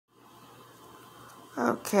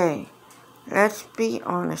Okay, let's be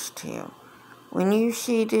honest here. When you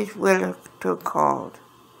see this realtor called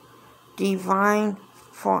Divine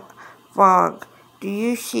Fog, do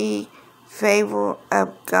you see favor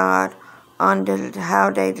of God under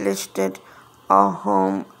how they listed our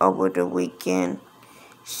home over the weekend?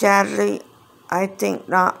 Sadly, I think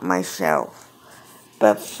not myself.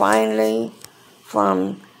 But finally,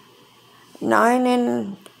 from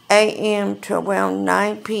 9 a.m. to around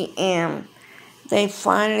 9 p.m., they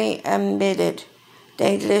finally admitted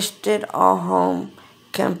they listed our home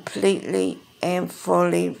completely and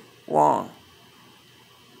fully wrong.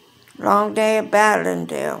 Long day of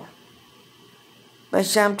Allendale. But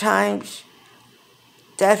sometimes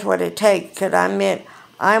that's what it takes, because I admit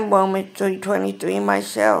I'm Romans 3:23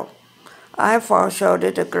 myself. I fall short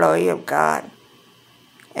of the glory of God.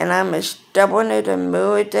 And I'm as stubborn as the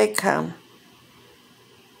mule as they come.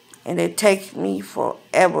 And it takes me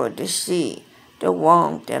forever to see the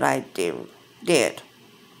wrong that I did.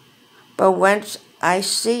 But once I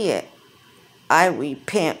see it, I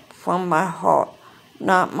repent from my heart,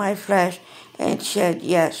 not my flesh, and said,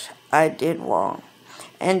 yes, I did wrong.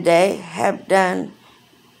 And they have done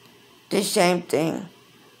the same thing.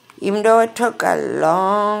 Even though it took a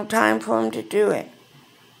long time for them to do it,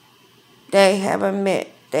 they have admitted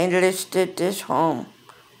they listed this home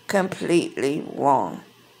completely wrong.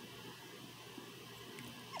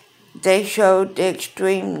 They showed the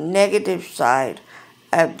extreme negative side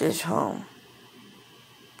of this home.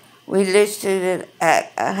 We listed it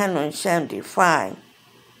at $175,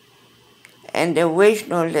 and the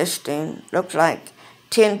original listing looked like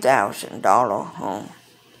 $10,000 home.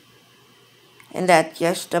 And that's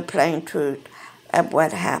just the plain truth of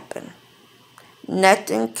what happened.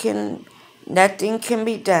 Nothing can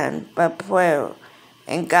be done but prayer,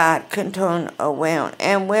 and God can turn around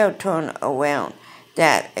and will turn around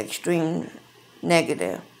that extreme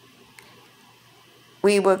negative.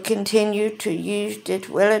 We will continue to use this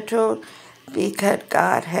realtor because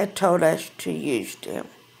God had told us to use them.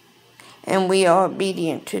 And we are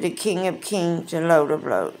obedient to the King of Kings and Lord of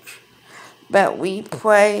Lords. But we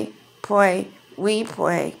pray.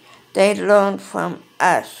 They learn from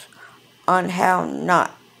us on how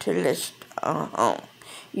not to list a home.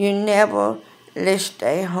 You never list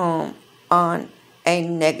a home on a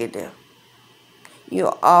negative. You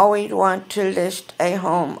always want to list a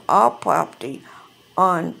home or property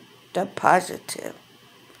on the positive,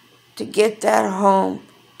 to get that home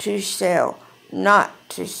to sell, not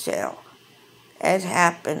to sell, as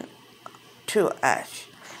happened to us.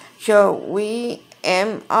 So we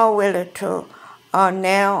and our realtor are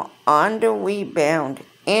now on the rebound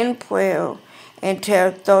in prayer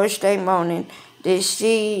until Thursday morning to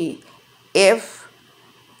see if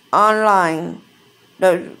online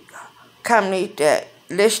the companies that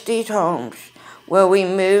list these homes will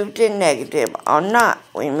remove the negative or not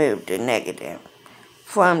remove the negative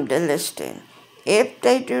from the listing. If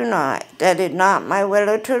they do not, that is not my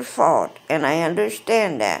realtor's fault, and I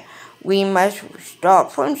understand that. We must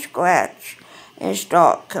start from scratch and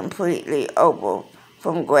start completely over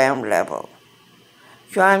from ground level.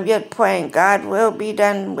 So I'm just praying God will be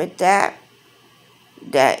done with that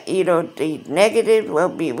either the negative will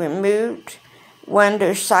be removed,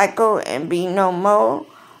 wonder cycle and be no more,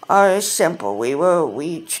 or it's simple.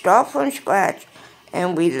 We start from scratch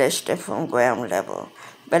and we list it from ground level.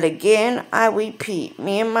 But again, I repeat,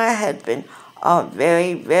 me and my husband are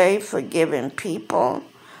very, very forgiving people.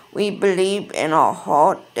 We believe in our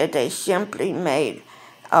heart that they simply made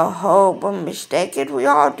a horrible mistake, as we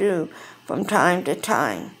all do from time to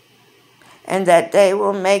time, and that they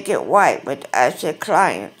will make it right with us as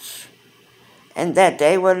clients, and that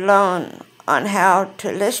they will learn on how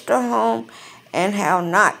to list a home and how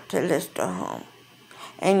not to list a home.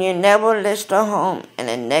 And you never list a home in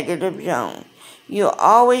a negative zone. You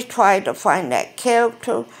always try to find that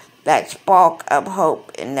character, that spark of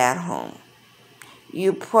hope in that home.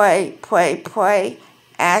 You pray,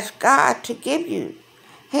 ask God to give you.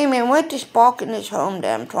 Hey man, what's the spark in this home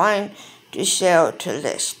that I'm trying to sell to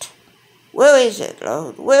list? Where is it,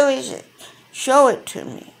 Lord? Where is it? Show it to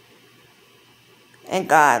me. And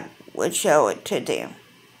God will show it to them.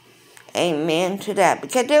 Amen to that.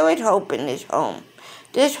 Because there is hope in this home.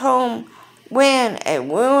 This home ran a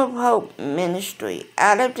Room of Hope ministry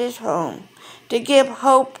out of this home to give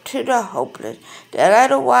hope to the hopeless that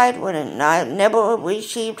otherwise would have never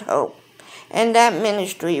received hope. And that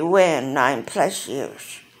ministry ran 9+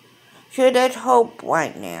 years. So there's hope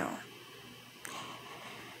right now.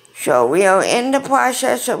 So we are in the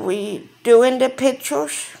process of redoing the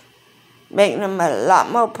pictures, making them a lot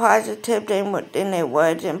more positive than they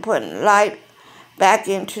were, and putting light back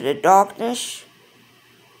into the darkness.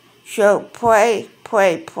 So pray,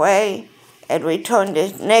 pray, pray, and we turn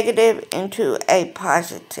this negative into a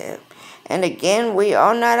positive. And again, we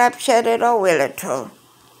are not upset at all, Willerton,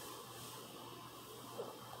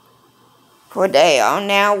 for they are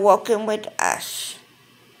now walking with us.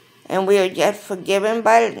 And we are just forgiven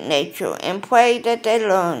by nature, and pray that they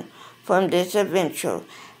learn from this adventure,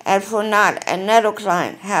 and for not another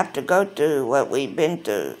client have to go through what we've been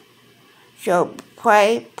through. So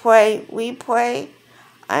pray, pray, we pray.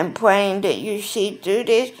 I'm praying that you see through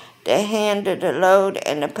this the hand of the Lord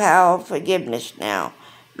and the power of forgiveness now.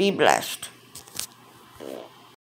 Be blessed.